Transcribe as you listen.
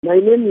My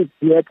name is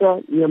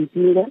Biata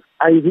Nyamupinga.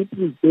 I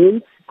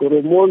represent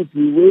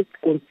Goromonzi West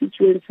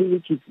constituency,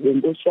 which is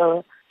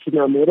Bendosha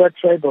Chinamora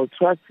Tribal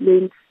Trust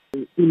Land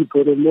in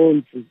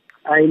Goromonzi.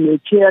 I'm a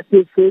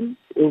chairperson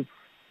of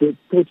the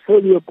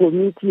Portfolio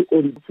Committee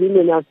on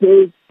Women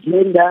Affairs,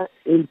 Gender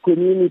and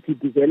Community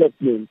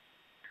Development.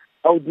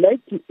 I would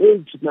like to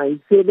urge my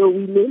fellow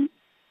women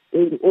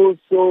and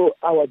also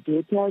our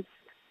daughters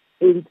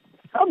and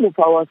some of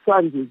our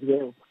sons as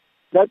well,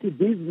 that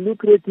these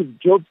lucrative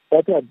jobs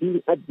that are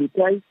being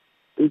advertised,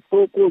 the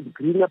so-called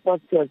greener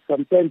pastures,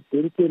 sometimes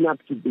don't turn up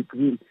to be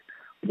green.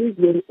 Please,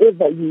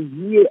 whenever you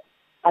hear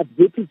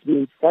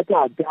advertisements that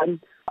are done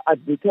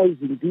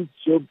advertising these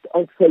jobs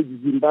outside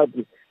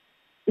Zimbabwe,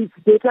 it's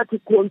better to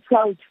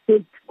consult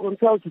the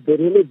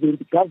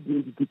relevant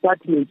government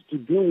department to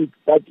do with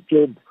that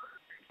job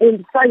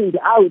and find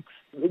out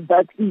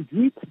that is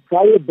it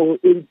viable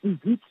and is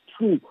it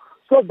true,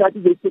 so that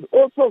they can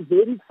also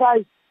verify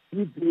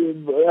with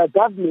the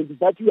government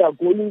that you are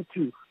going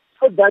to,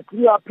 so that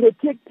you are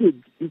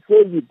protected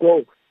before you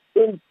go.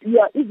 And you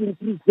are even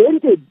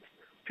presented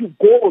to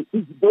go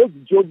if those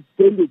jobs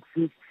don't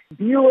exist.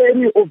 Be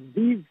wary of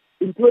these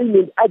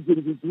employment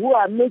agencies who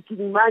are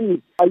making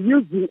money, are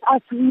using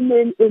us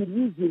women and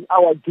using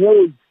our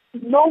girls,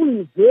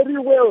 knowing very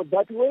well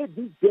that where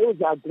these girls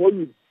are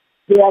going,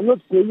 they are not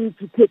going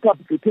to take up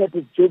the type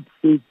of jobs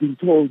they've been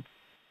told.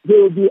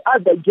 There will be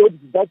other jobs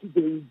that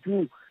they will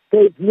do.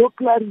 There is no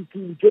clarity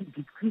in job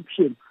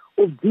description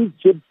of these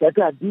jobs that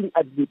are being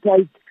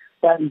advertised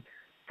by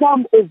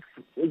some of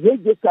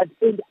registered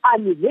and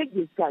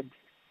unregistered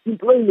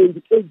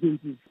employment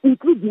agencies,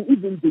 including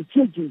even the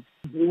churches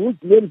whose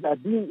names are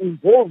being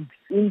involved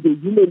in the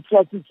human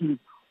trafficking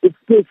of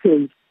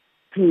persons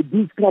to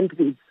these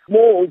countries.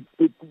 More of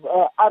the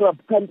Arab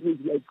countries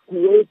like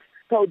Kuwait,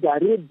 Saudi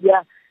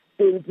Arabia,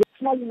 and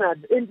China,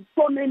 and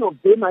so many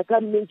of them, I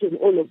can't mention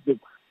all of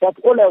them. But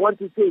all I want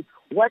to say is,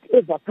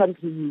 whatever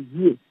country you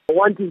hear,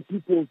 wanting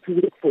people to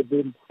work for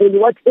them, and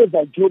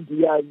whatever job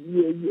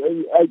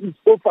is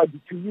offered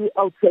to you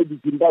outside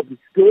Zimbabwe,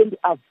 don't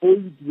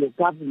avoid your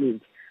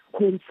government.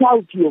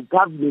 Consult your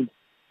government.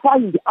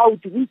 Find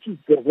out which is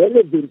the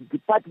relevant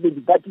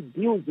department that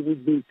deals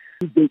with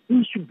the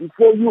issue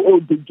before you, or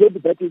the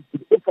job that is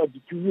offered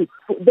to you.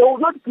 They will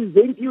not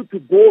present you to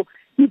go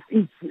if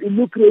it's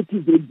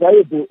lucrative and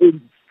viable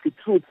and the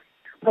truth.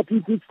 But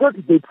if it's not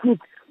the truth,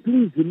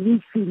 please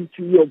listen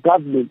to your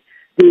government.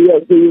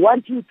 They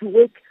want you to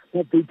work,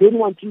 but they don't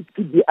want you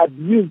to be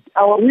abused.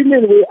 Our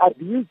women were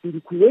abused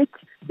in Kuwait.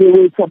 They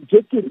were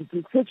subjected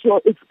to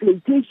sexual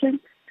exploitation,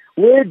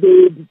 where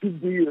they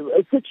be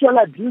sexual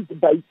abuse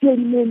by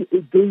 10 men a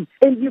day.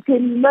 And you can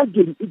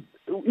imagine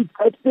if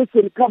that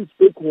person comes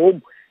back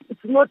home, it's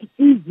not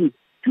easy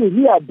to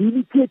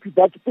rehabilitate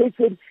that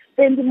person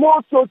and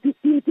more so to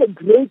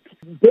integrate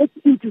back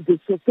into the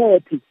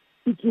society.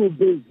 It will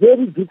be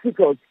very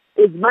difficult.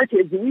 As much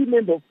as we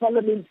members of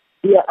Parliament,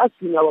 we are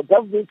asking our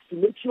government to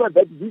make sure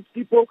that these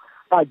people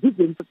are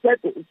given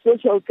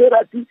social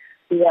therapy,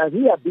 they are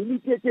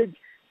rehabilitated,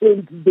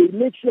 and they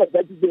make sure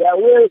that they are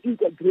well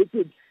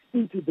integrated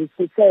into the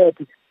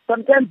society.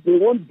 Sometimes they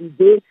won't be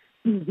there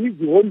in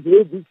these homes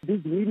where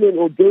these women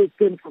or girls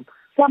came from.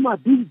 Some are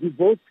being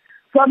divorced,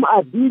 some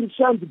are being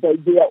shunned by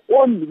their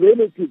own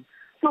relatives.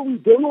 So we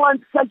don't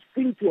want such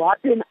things to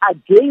happen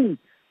again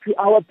to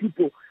our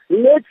people.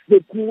 Let the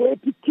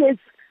Kuwaiti case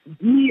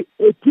be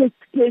a test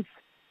case.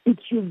 It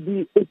should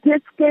be a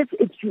test case.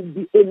 It should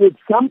be an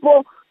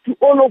example to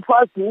all of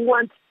us who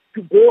want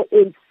to go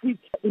and seek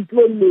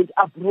employment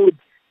abroad.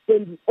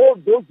 And all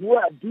those who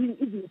are being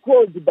even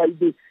called by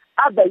the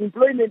other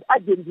employment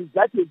agencies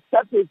that have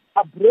started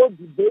abroad,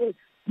 they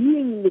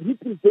being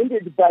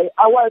represented by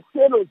our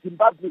fellow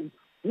Zimbabweans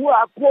who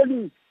are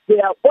calling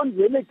their own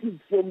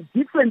relatives from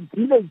different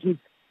villages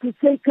to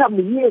say, come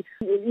here,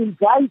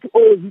 invite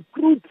or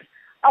recruit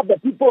other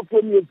people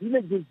from your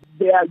villages.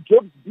 There are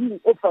jobs being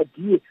offered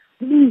here.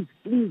 Please,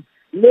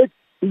 let's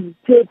be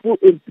careful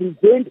and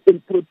prevent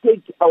and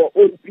protect our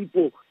own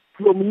people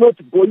from not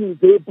going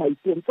there by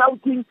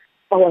consulting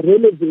our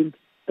relevant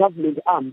government arms.